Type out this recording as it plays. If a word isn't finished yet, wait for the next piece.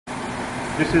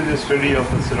This is a study of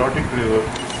the cirrhotic liver.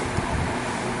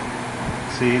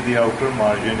 See, the outer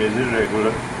margin is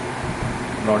irregular,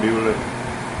 nodular,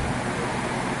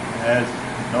 as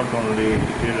not only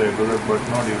irregular but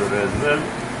nodular as well.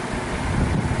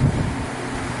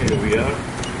 Here we are.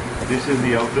 This is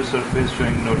the outer surface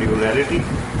showing nodularity,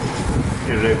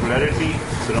 irregularity,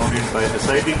 surrounded by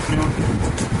acidic fluid.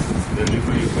 The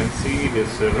liver you can see is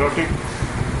cirrhotic.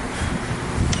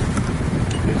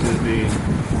 This is the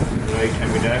right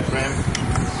hemidiaphragm,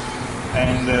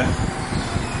 and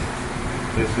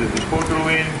this is the portal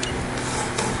vein,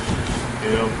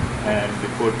 and the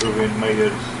portal vein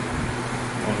measures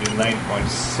only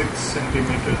 9.6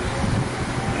 centimeters,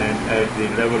 and at the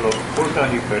level of porta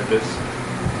hepatis,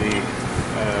 the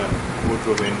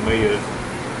portal vein measures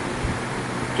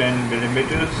 10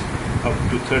 millimeters, up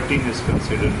to 13 is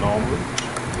considered normal.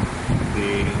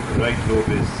 The right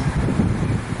lobe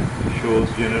shows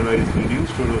generalized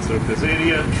reduced total surface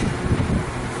area.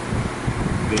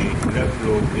 The left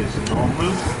lobe is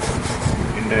normal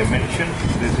in dimension.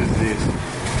 This is the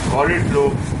choroid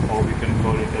lobe, or we can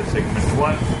call it as segment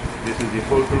 1. This is the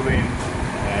portal vein,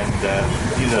 and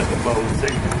these are the bowel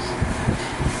segments.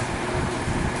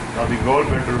 Now the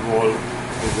gallbladder wall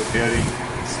is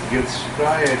gives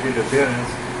striated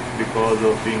appearance because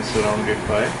of being surrounded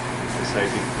by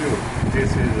acidic fluid.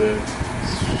 This is a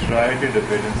striated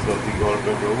appearance of the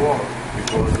gallbladder wall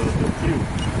because of the fluid.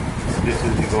 This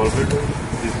is the gallbladder.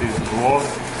 This is the wall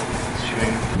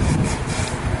showing.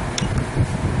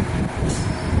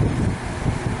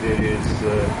 There is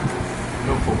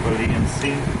no focal lesion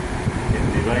seen in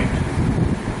the right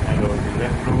and or the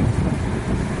left lobe.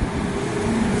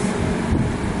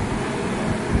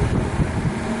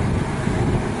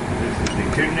 This is the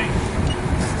kidney,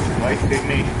 right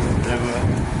kidney, liver.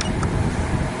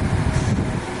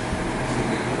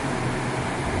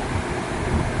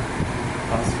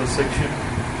 Transfer section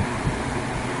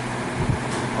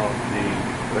of the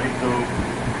right lobe.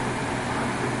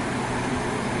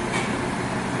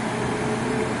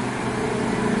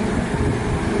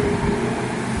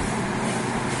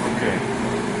 Okay.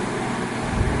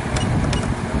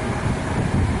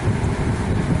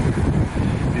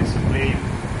 This spleen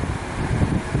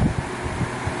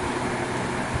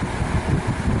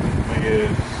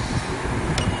measures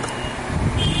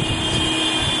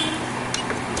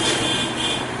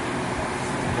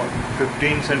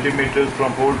 15 centimeters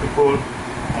from pole to pole,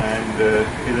 and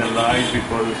is enlarged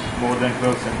because more than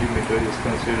 12 centimeters is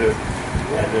considered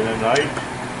as an enlarged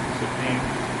spleen.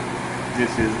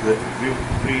 This is the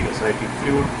free acidic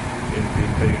fluid in the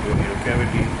peritoneal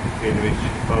cavity in which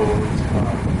bowels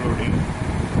are floating,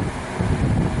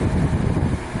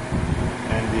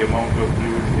 and the amount of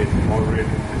fluid is moderate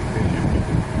in this patient.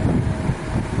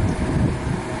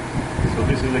 So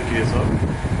this is a case of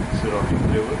cirrhotic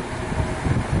liver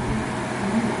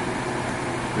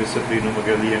with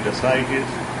splenomegaly and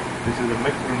ascites. This is a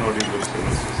macronodular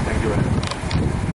cirrhosis. Thank you very much.